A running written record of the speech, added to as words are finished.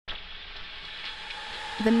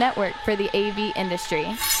the network for the AV industry.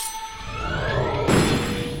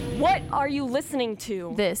 What are you listening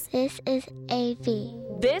to? This is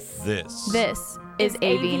AV. This is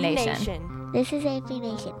AV Nation. This is AV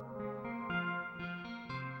Nation.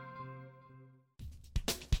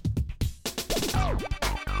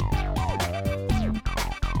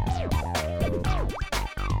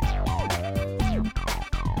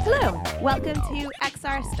 Hello, welcome to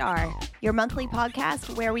XR Star, your monthly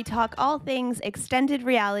podcast where we talk all things extended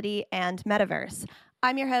reality and metaverse.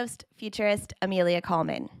 I'm your host, futurist Amelia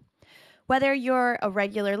Kallman. Whether you're a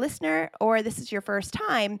regular listener or this is your first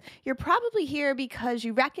time, you're probably here because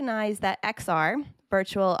you recognize that XR,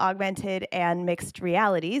 virtual, augmented, and mixed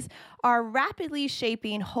realities, are rapidly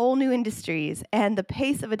shaping whole new industries, and the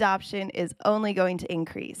pace of adoption is only going to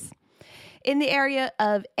increase. In the area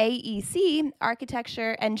of AEC,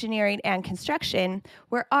 architecture, engineering, and construction,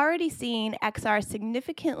 we're already seeing XR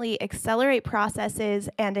significantly accelerate processes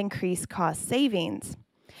and increase cost savings.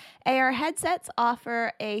 AR headsets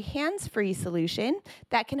offer a hands-free solution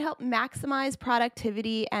that can help maximize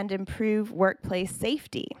productivity and improve workplace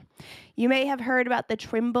safety. You may have heard about the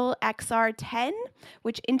Trimble XR10,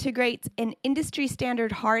 which integrates an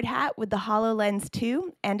industry-standard hard hat with the HoloLens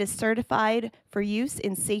 2 and is certified for use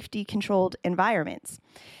in safety-controlled environments.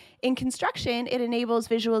 In construction, it enables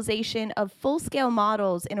visualization of full-scale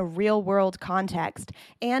models in a real-world context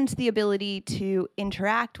and the ability to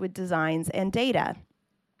interact with designs and data.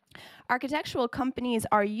 Architectural companies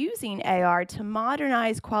are using AR to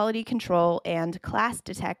modernize quality control and clash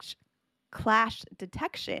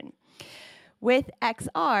detection. With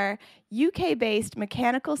XR, UK-based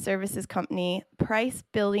mechanical services company Price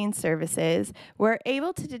Building Services were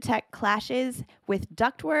able to detect clashes with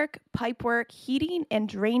ductwork, pipework, heating, and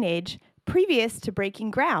drainage previous to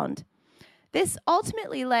breaking ground. This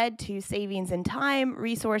ultimately led to savings in time,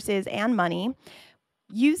 resources, and money.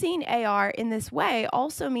 Using AR in this way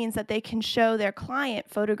also means that they can show their client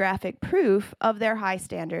photographic proof of their high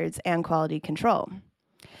standards and quality control.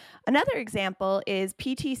 Another example is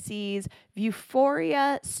PTC's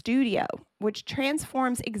Vuforia Studio, which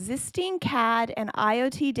transforms existing CAD and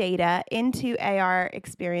IoT data into AR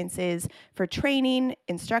experiences for training,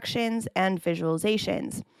 instructions, and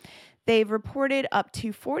visualizations. They've reported up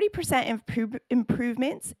to 40%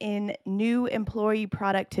 improvements in new employee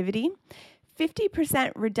productivity,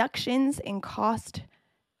 50% reductions in cost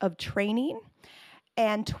of training,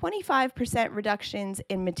 and 25% reductions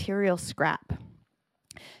in material scrap.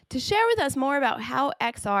 To share with us more about how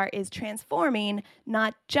XR is transforming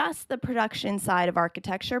not just the production side of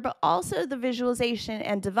architecture, but also the visualization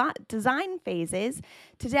and design phases,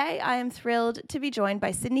 today I am thrilled to be joined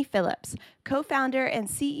by Sydney Phillips, co-founder and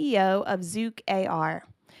CEO of Zook AR.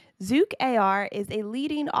 Zook AR is a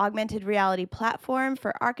leading augmented reality platform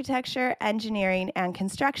for architecture, engineering, and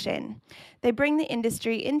construction. They bring the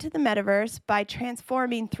industry into the metaverse by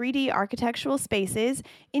transforming 3D architectural spaces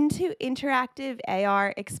into interactive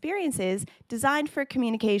AR experiences designed for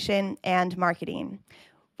communication and marketing.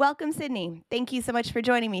 Welcome, Sydney. Thank you so much for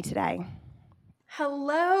joining me today.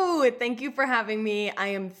 Hello, thank you for having me. I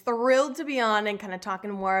am thrilled to be on and kind of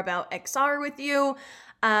talking more about XR with you.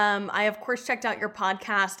 I, of course, checked out your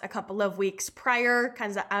podcast a couple of weeks prior,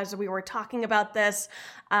 kind of as we were talking about this,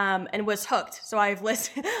 and was hooked. So I've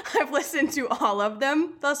listened to all of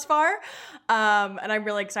them thus far, and I'm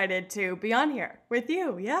really excited to be on here with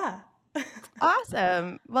you. Yeah.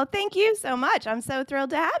 Awesome. Well, thank you so much. I'm so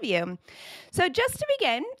thrilled to have you. So just to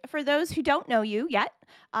begin, for those who don't know you yet,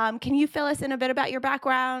 can you fill us in a bit about your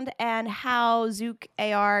background and how Zook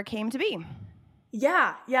AR came to be?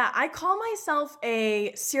 Yeah. I call myself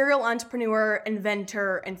a serial entrepreneur,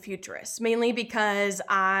 inventor, and futurist, mainly because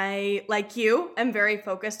I, like you, am very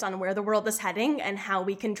focused on where the world is heading and how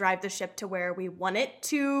we can drive the ship to where we want it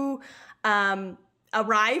to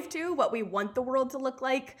arrive to, what we want the world to look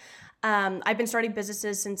like. I've been starting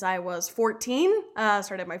businesses since I was 14.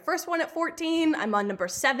 Started my first one at 14. I'm on number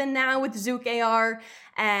 7 now with Zook AR.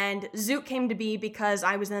 And Zook came to be because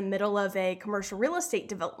I was in the middle of a commercial real estate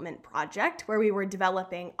development project where we were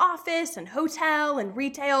developing office and hotel and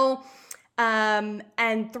retail. And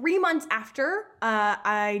 3 months after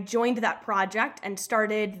I joined that project and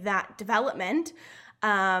started that development,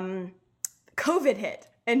 COVID hit.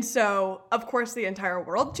 And so, of course, the entire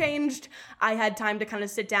world changed. I had time to kind of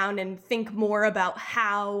sit down and think more about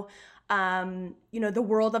how, the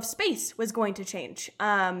world of space was going to change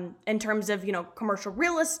in terms of, commercial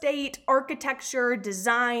real estate, architecture,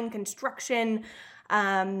 design, construction,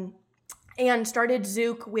 and started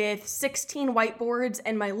Zook with 16 whiteboards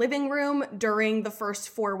in my living room during the first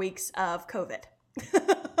 4 weeks of COVID.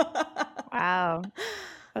 Wow.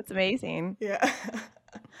 That's amazing. Yeah.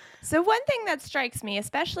 So one thing that strikes me,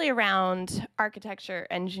 especially around architecture,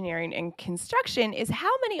 engineering, and construction, is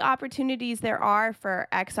how many opportunities there are for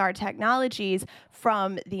XR technologies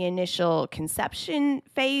from the initial conception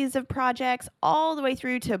phase of projects all the way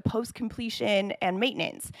through to post-completion and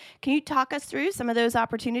maintenance. Can you talk us through some of those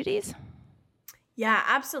opportunities? Yeah,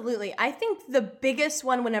 absolutely. I think the biggest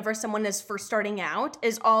one whenever someone is first starting out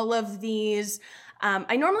is all of these.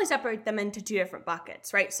 I normally separate them into two different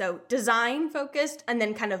buckets, right? So design focused and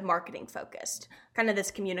then kind of marketing focused. Kind of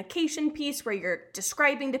this communication piece where you're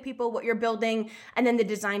describing to people what you're building, and then the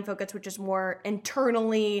design focus, which is more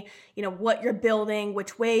internally, what you're building,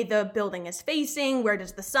 which way the building is facing, where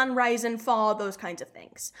does the sun rise and fall, those kinds of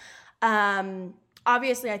things.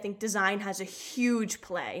 Obviously, I think design has a huge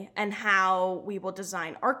play in how we will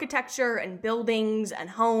design architecture and buildings and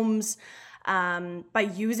homes by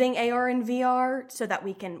using AR and VR so that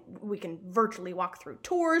we can virtually walk through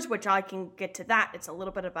tours, which I can get to that. It's a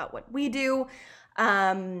little bit about what we do.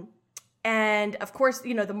 And of course,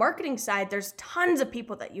 the marketing side, there's tons of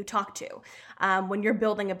people that you talk to when you're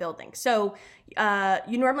building a building. So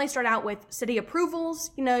you normally start out with city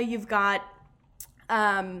approvals. You've got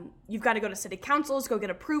to go to city councils, go get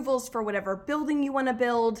approvals for whatever building you want to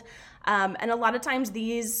build. And a lot of times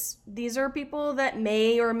these are people that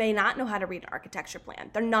may or may not know how to read an architecture plan.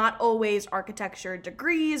 They're not always architecture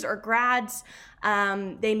degrees or grads.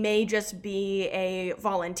 They may just be a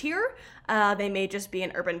volunteer. They may just be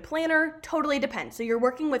an urban planner. Totally depends. So you're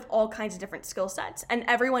working with all kinds of different skill sets, and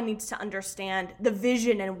everyone needs to understand the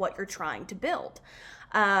vision and what you're trying to build.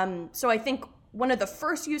 So I think one of the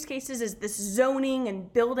first use cases is this zoning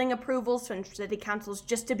and building approvals from city councils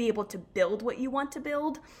just to be able to build what you want to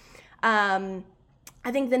build. I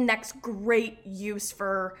think the next great use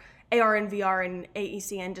for AR and VR and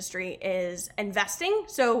AEC industry is investing.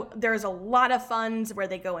 So there's a lot of funds where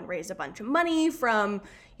they go and raise a bunch of money from,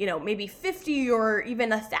 maybe 50 or even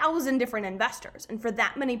 1,000 different investors. And for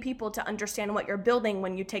that many people to understand what you're building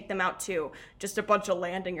when you take them out to just a bunch of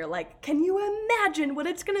land and you're like, can you imagine what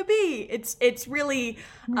it's going to be? It's really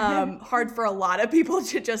hard for a lot of people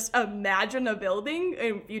to just imagine a building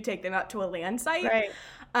if you take them out to a land site. Right.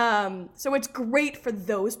 So it's great for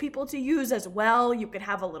those people to use as well. You could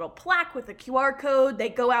have a little plaque with a QR code. They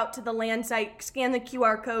go out to the land site, scan the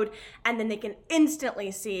QR code, and then they can instantly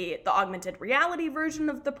see the augmented reality version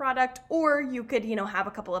of the product. Or you could, have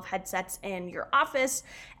a couple of headsets in your office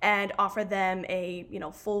and offer them a,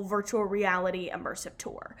 full virtual reality immersive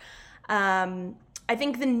tour. I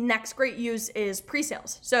think the next great use is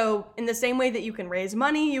pre-sales. So in the same way that you can raise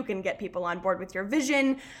money, you can get people on board with your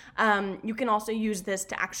vision. You can also use this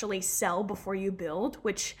to actually sell before you build,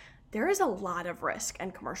 which there is a lot of risk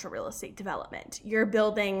in commercial real estate development. You're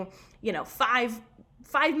building,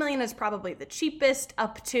 $5 million is probably the cheapest,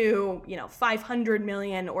 up to, $500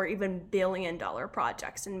 million or even $1 billion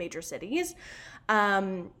projects in major cities.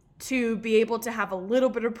 To be able to have a little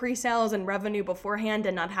bit of pre-sales and revenue beforehand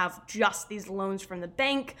and not have just these loans from the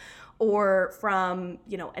bank or from,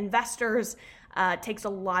 investors takes a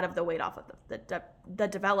lot of the weight off of the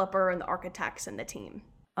developer and the architects and the team.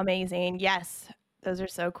 Amazing. Yes. Those are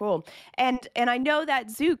so cool. And I know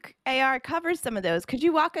that Zook AR covers some of those. Could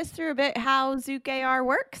you walk us through a bit how Zook AR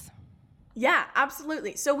works? Yeah,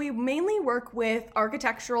 absolutely. So we mainly work with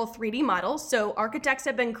architectural 3D models. So architects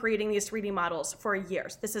have been creating these 3D models for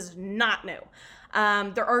years. This is not new.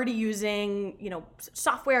 They're already using,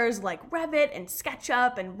 softwares like Revit and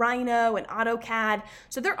SketchUp and Rhino and AutoCAD.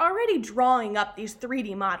 So they're already drawing up these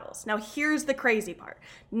 3D models. Now, here's the crazy part.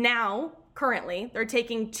 Currently, they're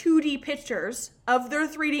taking 2D pictures of their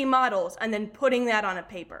 3D models and then putting that on a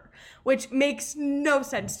paper, which makes no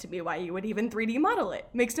sense to me why you would even 3D model it.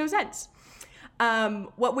 Makes no sense.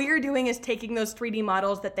 What we are doing is taking those 3D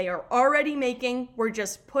models that they are already making. We're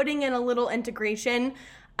just putting in a little integration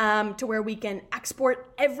to where we can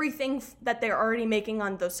export everything that they're already making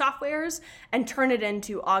on those softwares and turn it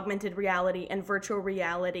into augmented reality and virtual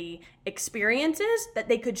reality experiences that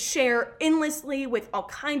they could share endlessly with all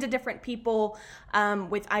kinds of different people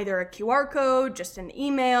with either a QR code, just an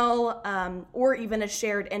email, or even a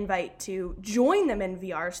shared invite to join them in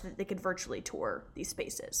VR so that they could virtually tour these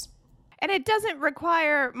spaces. And it doesn't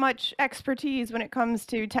require much expertise when it comes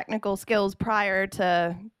to technical skills prior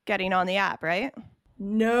to getting on the app, right?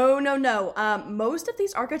 No. Most of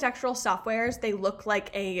these architectural softwares, they look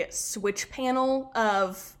like a switch panel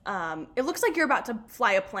of, it looks like you're about to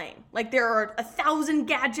fly a plane. Like there are 1,000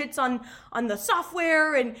 gadgets on the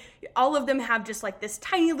software and all of them have just like this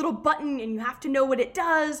tiny little button and you have to know what it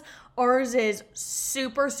does. Ours is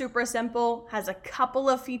super, super simple, has a couple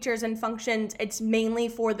of features and functions. It's mainly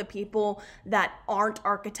for the people that aren't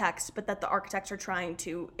architects, but that the architects are trying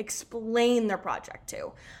to explain their project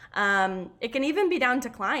to. It can even be down to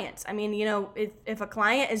clients. I mean, if a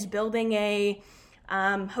client is building a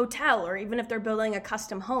hotel, or even if they're building a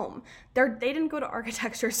custom home, they didn't go to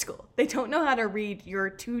architecture school. They don't know how to read your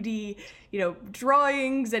 2D,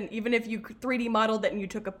 drawings. And even if you 3D modeled it and you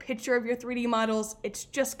took a picture of your 3D models, it's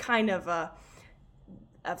just kind of a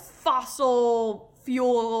fossil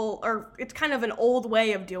fuel, or it's kind of an old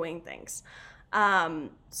way of doing things.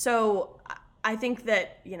 So I think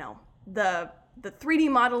that, the 3D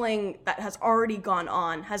modeling that has already gone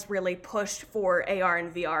on has really pushed for AR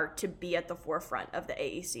and VR to be at the forefront of the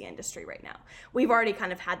AEC industry right now. We've already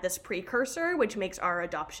kind of had this precursor, which makes our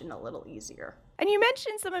adoption a little easier. And you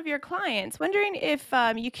mentioned some of your clients. Wondering if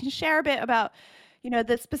you can share a bit about,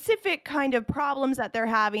 the specific kind of problems that they're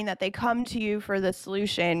having that they come to you for the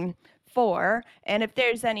solution for, and if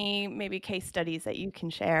there's any maybe case studies that you can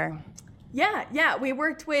share. Yeah. We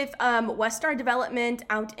worked with Westar Development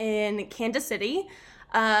out in Kansas City,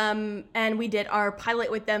 and we did our pilot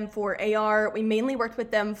with them for AR. We mainly worked with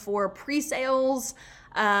them for pre-sales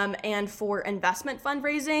and for investment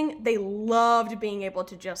fundraising. They loved being able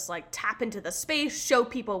to just tap into the space, show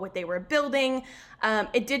people what they were building.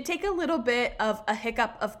 It did take a little bit of a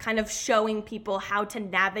hiccup of kind of showing people how to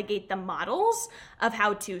navigate the models, of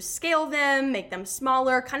how to scale them, make them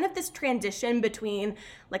smaller, kind of this transition between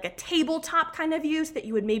a tabletop kind of use that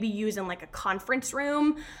you would maybe use in a conference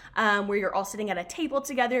room, where you're all sitting at a table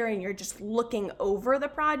together and you're just looking over the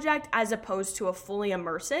project, as opposed to a fully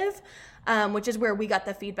immersive, which is where we got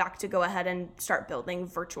the feedback to go ahead and start building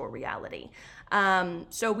virtual reality.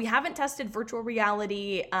 So we haven't tested virtual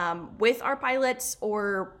reality with our pilots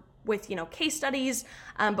or with case studies,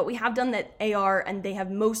 but we have done that AR, and they have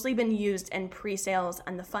mostly been used in pre-sales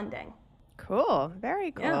and the funding. Cool.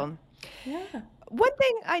 Very cool. Yeah. One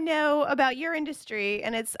thing I know about your industry,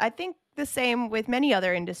 and it's I think the same with many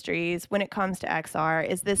other industries when it comes to XR,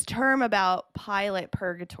 is this term about pilot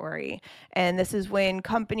purgatory. And this is when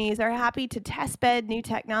companies are happy to test bed new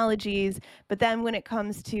technologies, but then when it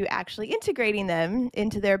comes to actually integrating them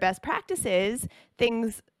into their best practices,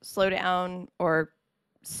 things slow down or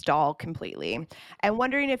stall completely. I'm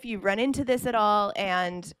wondering if you run into this at all,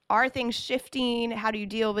 and are things shifting? How do you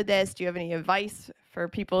deal with this? Do you have any advice for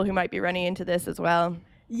people who might be running into this as well?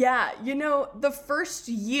 Yeah, the first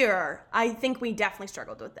year, I think we definitely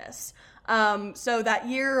struggled with this. So that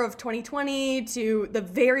year of 2020 to the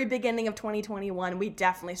very beginning of 2021, we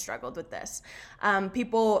definitely struggled with this.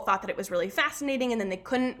 People thought that it was really fascinating, and then they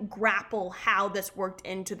couldn't grapple how this worked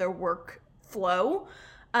into their workflow.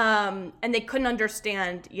 And they couldn't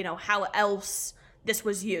understand, how else this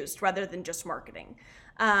was used rather than just marketing.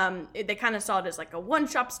 They kind of saw it as a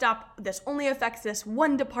one-shop stop. This only affects this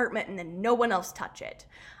one department, and then no one else touch it.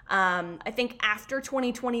 I think after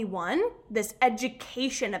 2021, this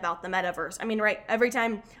education about the metaverse, right, every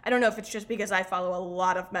time, I don't know if it's just because I follow a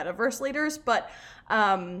lot of metaverse leaders, but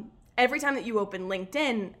every time that you open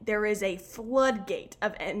LinkedIn, there is a floodgate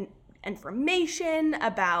of information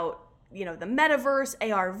about, the metaverse,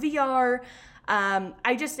 AR, VR.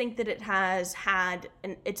 I just think that it has had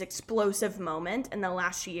its explosive moment in the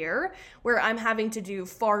last year, where I'm having to do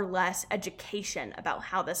far less education about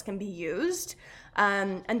how this can be used.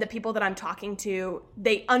 And the people that I'm talking to,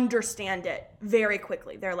 they understand it very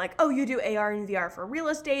quickly. They're like, oh, you do AR and VR for real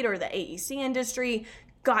estate or the AEC industry.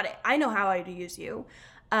 Got it. I know how I do use you.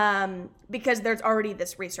 Because there's already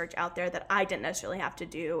this research out there that I didn't necessarily have to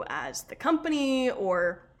do as the company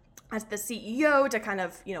or as the CEO to kind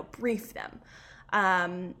of, brief them.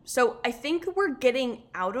 So I think we're getting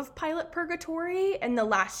out of pilot purgatory in the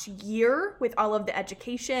last year with all of the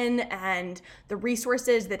education and the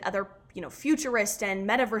resources that other, futurists and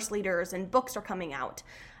metaverse leaders and books are coming out.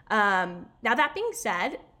 Now, that being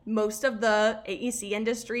said, most of the AEC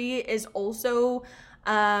industry is also,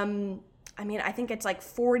 I think it's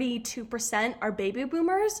 42% are baby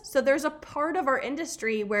boomers. So there's a part of our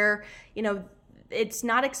industry where, it's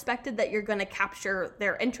not expected that you're going to capture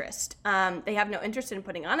their interest. They have no interest in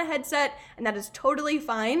putting on a headset, and that is totally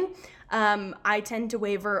fine. I tend to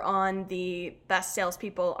waver on the best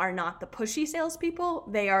salespeople are not the pushy salespeople.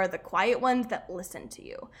 They are the quiet ones that listen to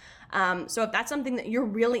you. So if that's something that you're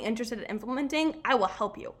really interested in implementing, I will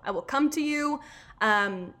help you. I will come to you.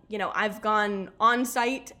 I've gone on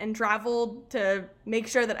site and traveled to make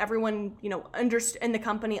sure that everyone, in the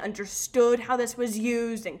company understood how this was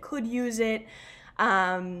used and could use it.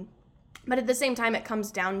 But at the same time, it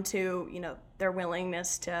comes down to, their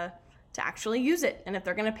willingness to actually use it. And if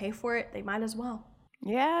they're going to pay for it, they might as well.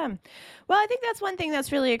 Yeah. Well, I think that's one thing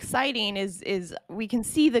that's really exciting is we can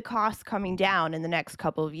see the costs coming down in the next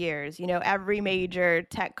couple of years. Every major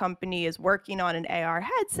tech company is working on an AR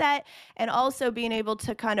headset and also being able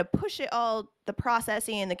to kind of push it all the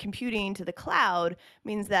processing and the computing to the cloud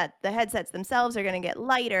means that the headsets themselves are going to get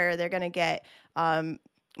lighter, they're going to get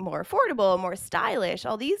more affordable, more stylish,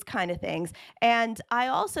 all these kind of things. And I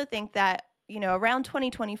also think that around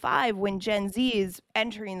 2025, when Gen Z is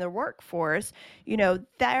entering the workforce,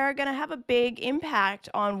 they're going to have a big impact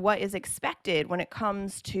on what is expected when it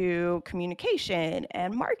comes to communication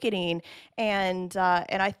and marketing. And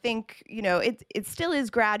I think, it still is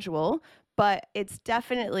gradual, but it's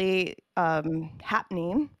definitely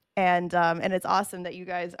happening. And it's awesome that you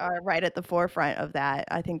guys are right at the forefront of that.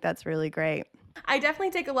 I think that's really great. I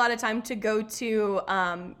definitely take a lot of time to go to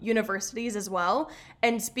universities as well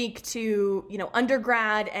and speak to,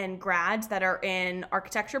 undergrad and grads that are in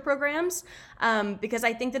architecture programs because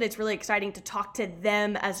I think that it's really exciting to talk to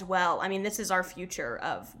them as well. I mean, this is our future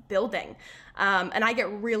of building. And I get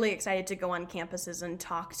really excited to go on campuses and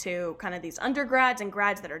talk to kind of these undergrads and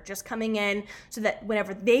grads that are just coming in so that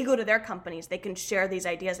whenever they go to their companies, they can share these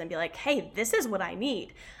ideas and be like, hey, this is what I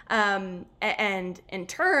need. And in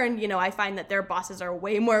turn, I find that their bosses are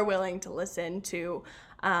way more willing to listen to,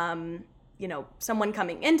 someone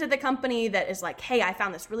coming into the company that is like, hey, I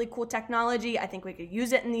found this really cool technology. I think we could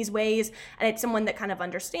use it in these ways. And it's someone that kind of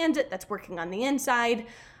understands it, that's working on the inside.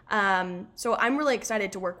 So I'm really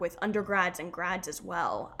excited to work with undergrads and grads as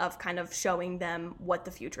well, of kind of showing them what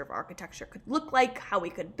the future of architecture could look like, how we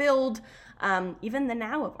could build, even the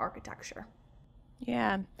now of architecture.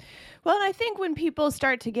 Yeah. Well, and I think when people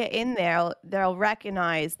start to get in there, they'll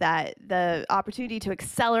recognize that the opportunity to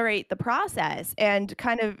accelerate the process and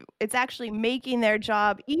kind of it's actually making their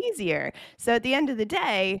job easier. So at the end of the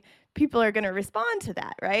day, people are going to respond to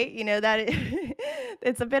that, right? That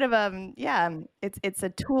it's a bit of it's a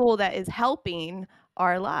tool that is helping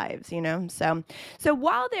our lives, So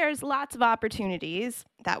while there's lots of opportunities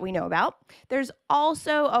that we know about, there's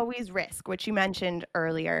also always risk, which you mentioned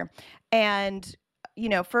earlier. And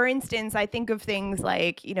for instance, I think of things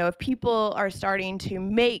like, if people are starting to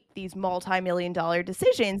make these multi-million-dollar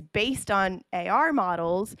decisions based on AR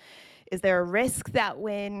models, is there a risk that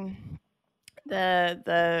when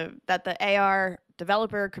the AR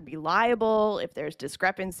developer could be liable if there's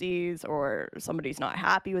discrepancies or somebody's not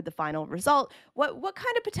happy with the final result? What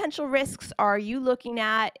kind of potential risks are you looking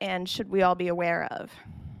at and should we all be aware of?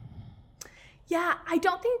 Yeah,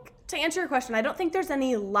 to answer your question, I don't think there's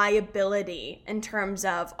any liability in terms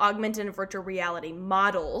of augmented and virtual reality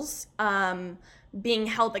models being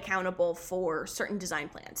held accountable for certain design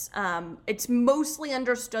plans. It's mostly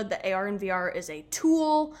understood that AR and VR is a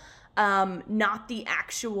tool, not the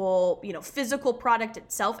actual, physical product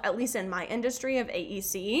itself, at least in my industry of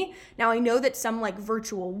AEC. Now, I know that some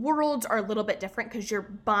virtual worlds are a little bit different because you're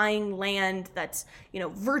buying land that's,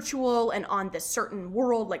 virtual and on this certain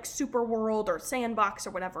world, like Super World or Sandbox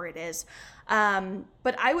or whatever it is.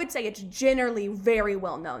 But I would say it's generally very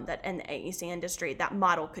well known that in the AEC industry, that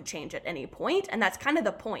model could change at any point. And that's kind of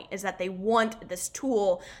the point, is that they want this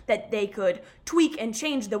tool that they could tweak and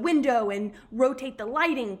change the window and rotate the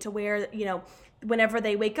lighting to where, whenever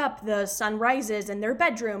they wake up, the sun rises in their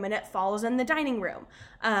bedroom and it falls in the dining room.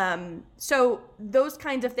 So those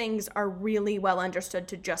kinds of things are really well understood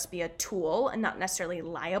to just be a tool and not necessarily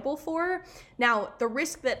liable for. Now, the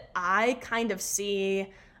risk that I kind of see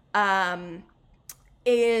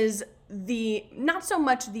is not so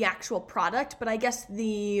much the actual product, but I guess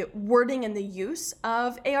the wording and the use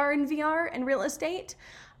of AR and VR in real estate.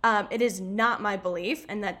 It is not my belief,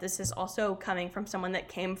 and that this is also coming from someone that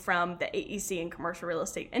came from the AEC and commercial real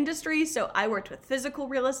estate industry. So I worked with physical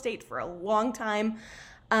real estate for a long time.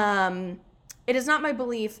 It is not my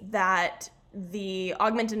belief that the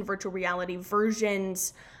augmented and virtual reality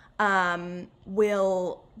versions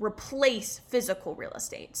will replace physical real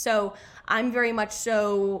estate. So I'm very much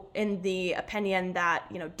so in the opinion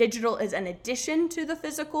that, digital is an addition to the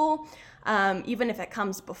physical, even if it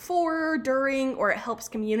comes before, during, or it helps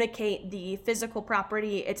communicate the physical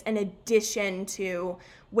property. It's an addition to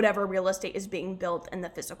whatever real estate is being built in the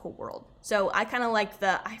physical world. So I kind of like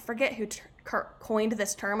I forget who coined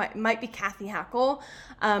this term. It might be Kathy Hackle,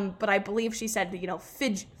 but I believe she said,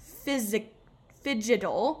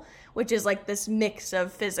 phygital, which is like this mix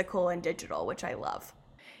of physical and digital, which I love.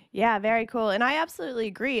 Yeah, very cool. And I absolutely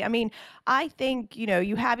agree. I mean, I think,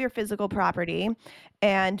 you have your physical property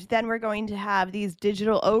and then we're going to have these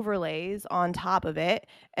digital overlays on top of it.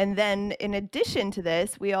 And then in addition to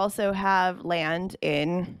this, we also have land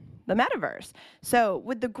in the metaverse. So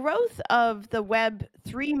with the growth of the Web3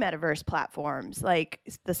 metaverse platforms like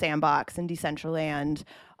the Sandbox and Decentraland,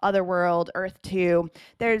 Otherworld, Earth2,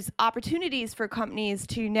 there's opportunities for companies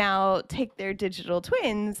to now take their digital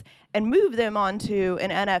twins and move them onto an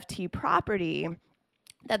NFT property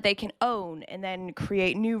that they can own and then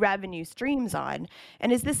create new revenue streams on.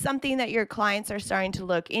 And is this something that your clients are starting to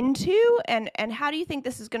look into? And how do you think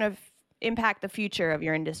this is going to impact the future of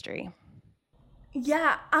your industry?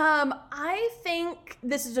 Yeah, I think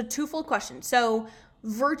this is a twofold question. So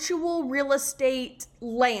virtual real estate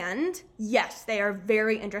land, yes, they are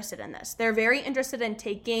very interested in this. They're very interested in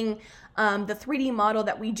taking the 3D model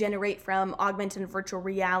that we generate from augmented and virtual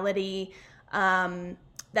reality,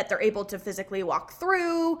 that they're able to physically walk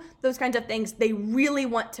through, those kinds of things. They really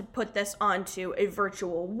want to put this onto a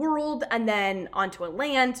virtual world and then onto a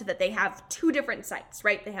land so that they have two different sites,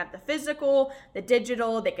 right? They have the physical, the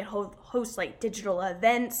digital. They can host like digital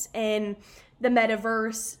events in the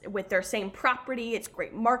metaverse with their same property. It's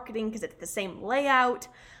great marketing because it's the same layout.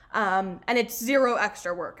 And it's zero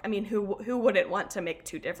extra work. I mean, who wouldn't want to make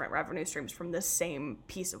two different revenue streams from the same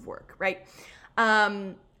piece of work, right?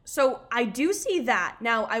 So I do see that.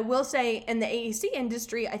 Now, I will say in the AEC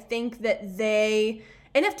industry, I think that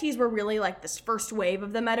NFTs were really like this first wave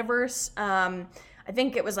of the metaverse. I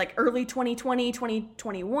think it was like early 2020,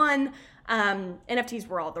 2021. NFTs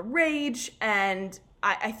were all the rage. And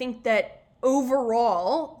I think that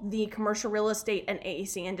overall, the commercial real estate and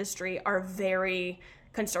AEC industry are very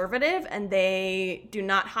conservative and they do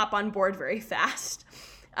not hop on board very fast.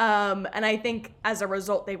 And I think as a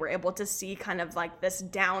result, they were able to see kind of like this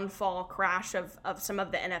downfall crash of some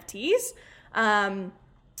of the NFTs.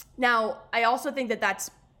 Now, I also think that that's,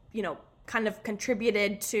 kind of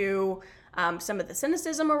contributed to some of the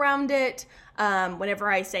cynicism around it. Whenever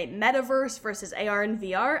I say metaverse versus AR and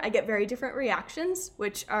VR, I get very different reactions,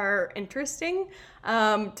 which are interesting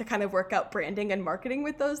to kind of work out branding and marketing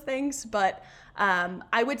with those things. But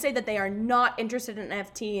I would say that they are not interested in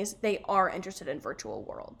NFTs. They are interested in virtual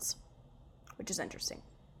worlds, which is interesting.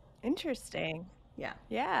 Interesting. Yeah.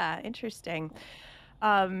 Yeah, interesting.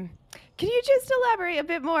 Can you just elaborate a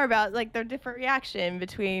bit more about like the different reaction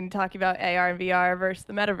between talking about AR and VR versus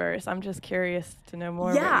the metaverse? I'm just curious to know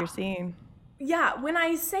more what you're seeing. Yeah, when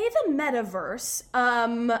I say the metaverse,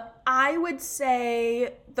 I would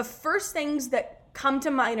say the first things that come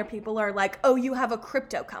to mind are people are like, oh, you have a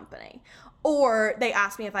crypto company. Or they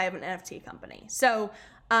ask me if I have an NFT company. So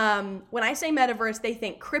when I say metaverse, they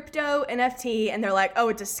think crypto, NFT, and they're like, oh,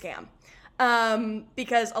 it's a scam.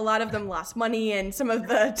 Because a lot of them lost money in some of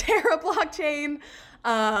the Terra blockchain.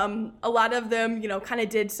 A lot of them, kind of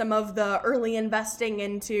did some of the early investing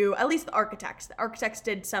into, at least the architects. The architects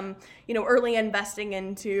did some, early investing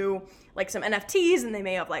into like some NFTs, and they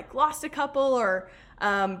may have like lost a couple or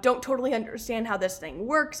don't totally understand how this thing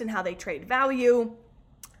works and how they trade value.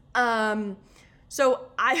 So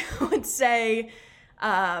I would say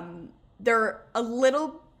they're a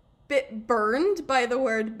little bit burned by the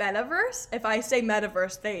word metaverse. If I say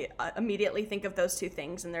metaverse, they immediately think of those two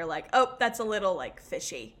things and they're like, oh, that's a little like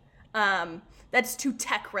fishy. That's too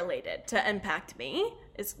tech related to impact me.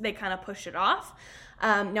 They kind of push it off.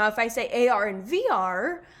 Now, if I say AR and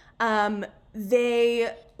VR,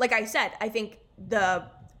 like I said, I think the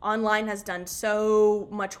online has done so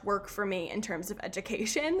much work for me in terms of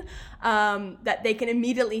education that they can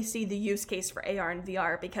immediately see the use case for AR and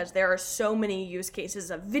VR because there are so many use cases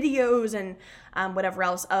of videos and whatever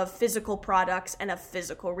else of physical products and of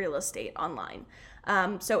physical real estate online.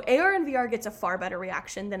 So AR and VR gets a far better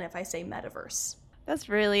reaction than if I say metaverse. That's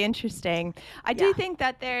really interesting. I do think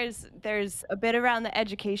that there's a bit around the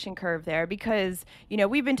education curve there because,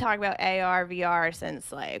 we've been talking about AR, VR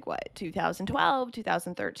since 2012,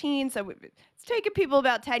 2013. So it's taken people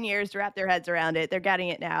about 10 years to wrap their heads around it. They're getting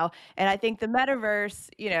it now. And I think the metaverse,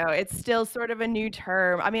 it's still sort of a new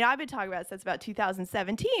term. I mean, I've been talking about it since about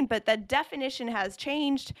 2017, but the definition has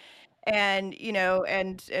changed. And,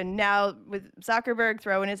 and now with Zuckerberg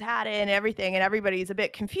throwing his hat in and everything, and everybody's a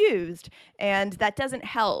bit confused. And that doesn't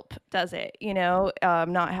help, does it?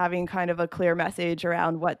 Not having kind of a clear message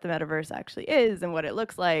around what the metaverse actually is and what it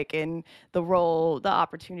looks like and the role, the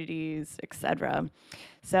opportunities, etc.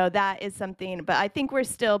 So that is something, but I think we're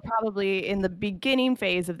still probably in the beginning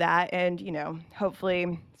phase of that. And,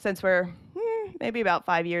 hopefully, since we're maybe about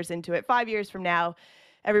 5 years into it, 5 years from now,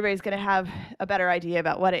 everybody's going to have a better idea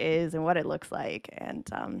about what it is and what it looks like. And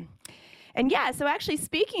so actually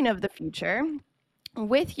speaking of the future,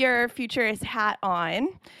 with your futurist hat on,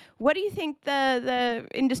 what do you think the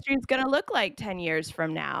industry is going to look like 10 years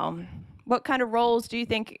from now? What kind of roles do you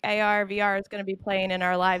think AR, VR is going to be playing in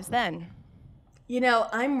our lives then?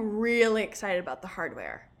 I'm really excited about the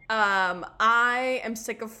hardware. I am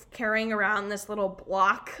sick of carrying around this little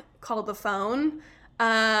block called the phone.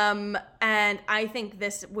 And I think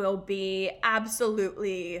this will be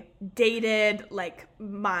absolutely dated. Like,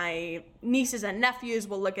 my nieces and nephews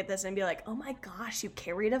will look at this and be like, oh my gosh, you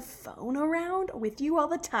carried a phone around with you all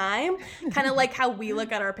the time? Kind of like how we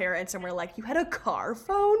look at our parents and we're like, you had a car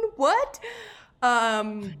phone? What?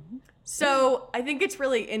 So I think it's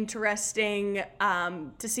really interesting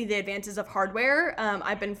to see the advances of hardware.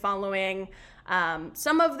 I've been following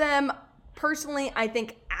some of them. Personally, I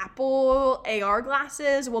think Apple AR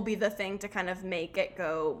glasses will be the thing to kind of make it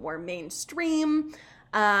go more mainstream.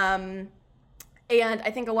 And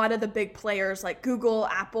I think a lot of the big players like Google,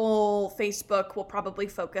 Apple, Facebook will probably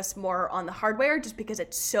focus more on the hardware just because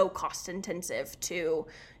it's so cost intensive to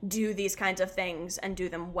do these kinds of things and do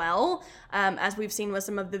them well. As we've seen with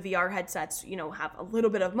some of the VR headsets, have a little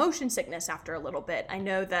bit of motion sickness after a little bit. I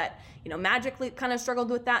know that, Magic Leap kind of struggled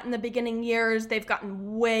with that in the beginning years. They've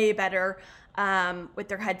gotten way better with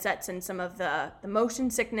their headsets and some of the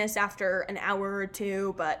motion sickness after an hour or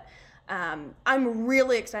two, but I'm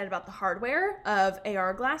really excited about the hardware of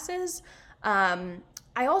AR glasses. I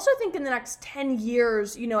also think in the next 10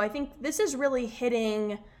 years, I think this is really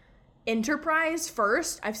hitting enterprise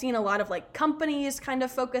first. I've seen a lot of companies kind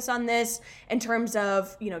of focus on this in terms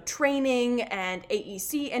of, training and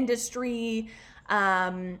AEC industry,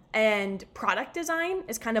 and product design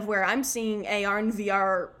is kind of where I'm seeing AR and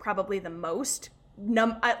VR probably the most.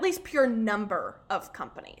 At least pure number of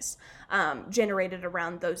companies generated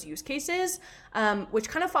around those use cases, which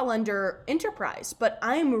kind of fall under enterprise. But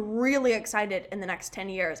I'm really excited in the next 10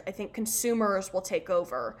 years. I think consumers will take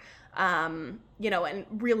over, and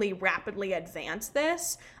really rapidly advance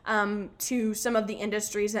this to some of the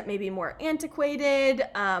industries that may be more antiquated,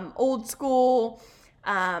 old school.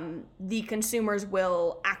 The consumers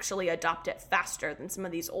will actually adopt it faster than some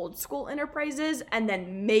of these old school enterprises and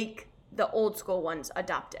then make the old school ones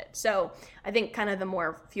adopt it. So I think kind of the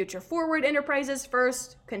more future forward enterprises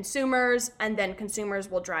first, consumers, and then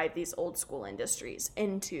consumers will drive these old school industries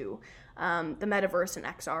into the metaverse and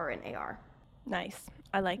XR and AR. Nice.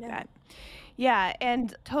 I like that. Yeah,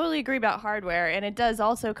 and totally agree about hardware. And it does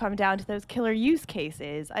also come down to those killer use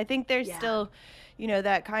cases. I think there's still,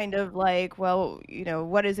 that kind of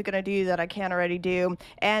what is it going to do that I can't already do?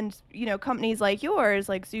 And, companies like yours,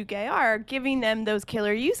 like Zook AR, are giving them those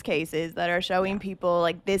killer use cases that are showing people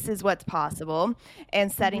this is what's possible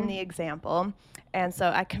and setting the example. And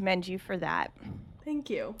so I commend you for that.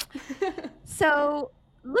 Thank you. So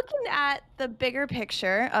looking at the bigger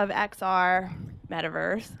picture of XR,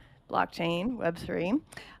 metaverse, blockchain, Web3,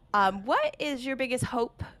 what is your biggest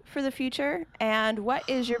hope for the future and what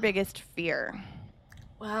is your biggest fear?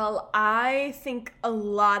 Well, I think a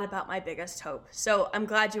lot about my biggest hope. So I'm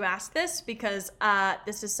glad you asked this because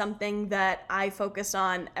this is something that I focus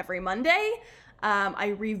on every Monday.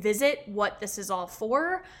 I revisit what this is all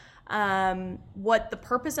for, what the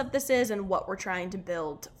purpose of this is, and what we're trying to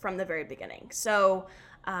build from the very beginning. So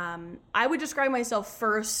I would describe myself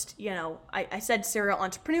first, I said serial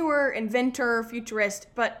entrepreneur, inventor, futurist,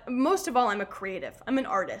 but most of all, I'm a creative. I'm an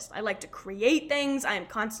artist. I like to create things. I am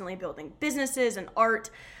constantly building businesses and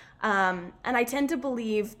art. And I tend to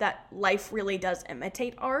believe that life really does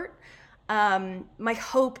imitate art. My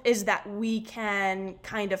hope is that we can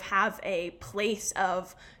kind of have a place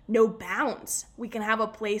of no bounds. We can have a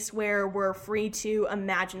place where we're free to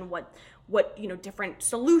imagine what different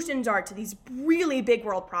solutions are to these really big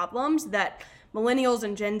world problems that millennials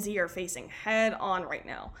and Gen Z are facing head on right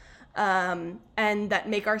now, and that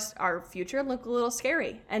make our future look a little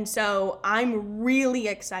scary. And so I'm really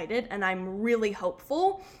excited and I'm really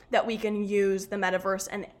hopeful that we can use the metaverse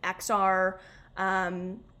and XR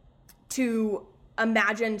to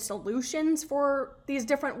imagine solutions for these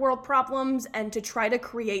different world problems and to try to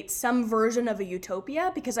create some version of a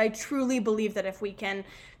utopia, because I truly believe that if we can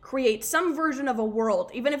create some version of a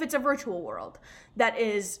world, even if it's a virtual world, that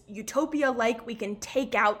is utopia-like, we can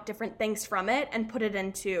take out different things from it and put it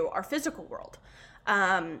into our physical world.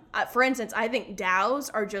 For instance, I think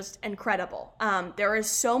DAOs are just incredible. There is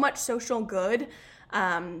so much social good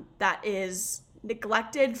that is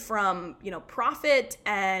neglected from profit,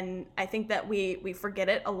 and I think that we forget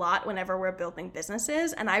it a lot whenever we're building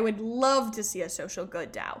businesses. And I would love to see a social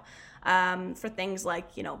good DAO for things like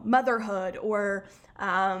motherhood or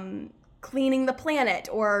cleaning the planet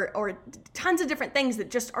or tons of different things that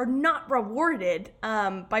just are not rewarded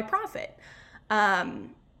by profit.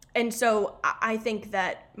 And so I think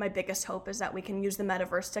that my biggest hope is that we can use the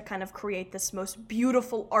metaverse to kind of create this most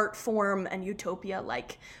beautiful art form and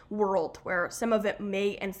utopia-like world where some of it may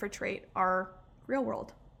infiltrate our real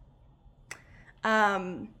world.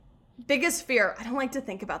 Biggest fear, I don't like to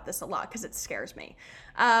think about this a lot because it scares me.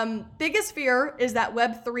 Biggest fear is that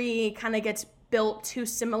Web3 kind of gets built too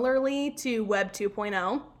similarly to Web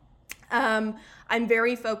 2.0. I'm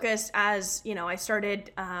very focused as, I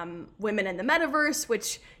started Women in the Metaverse,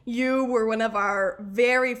 which you were one of our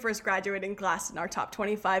very first graduating class in our top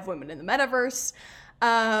 25 Women in the Metaverse.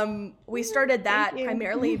 We started that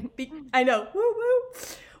primarily, I know, woo woo.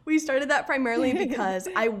 We started that primarily because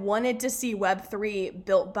I wanted to see Web3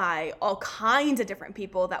 built by all kinds of different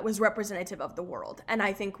people that was representative of the world. And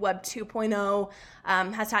I think Web 2.0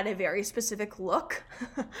 has had a very specific look,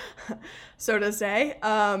 so to say.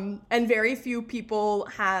 And very few people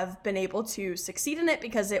have been able to succeed in it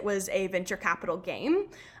because it was a venture capital game,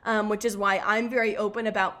 which is why I'm very open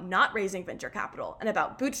about not raising venture capital and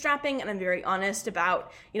about bootstrapping. And I'm very honest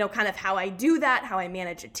about, kind of how I do that, how I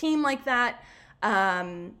manage a team like that.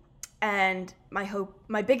 And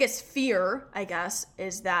my biggest fear, I guess,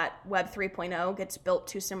 is that Web 3.0 gets built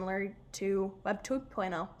too similar to Web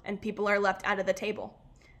 2.0 and people are left out of the table,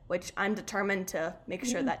 which I'm determined to make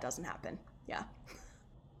sure that doesn't happen. Yeah.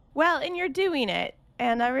 Well, and you're doing it,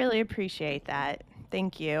 and I really appreciate that.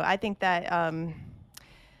 Thank you. I think that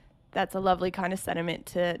that's a lovely kind of sentiment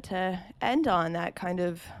to end on, that kind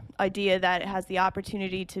of idea that it has the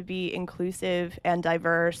opportunity to be inclusive and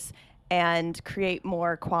diverse and create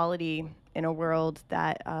more quality in a world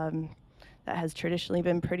that that has traditionally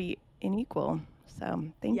been pretty unequal. So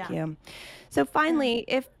thank you. So finally,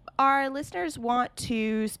 if our listeners want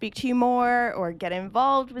to speak to you more or get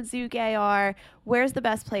involved with Zook AR, where's the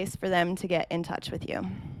best place for them to get in touch with you?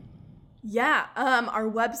 Yeah, our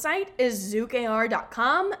website is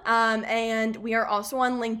zookar.com, and we are also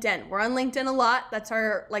on LinkedIn. We're on LinkedIn a lot. That's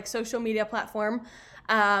our social media platform.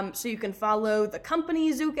 So you can follow the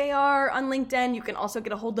company Zook AR on LinkedIn. You can also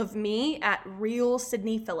get a hold of me at Real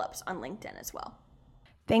Sydney Phillips on LinkedIn as well.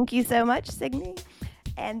 Thank you so much, Sydney.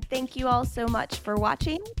 And thank you all so much for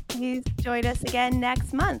watching. Please join us again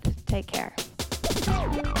next month. Take care.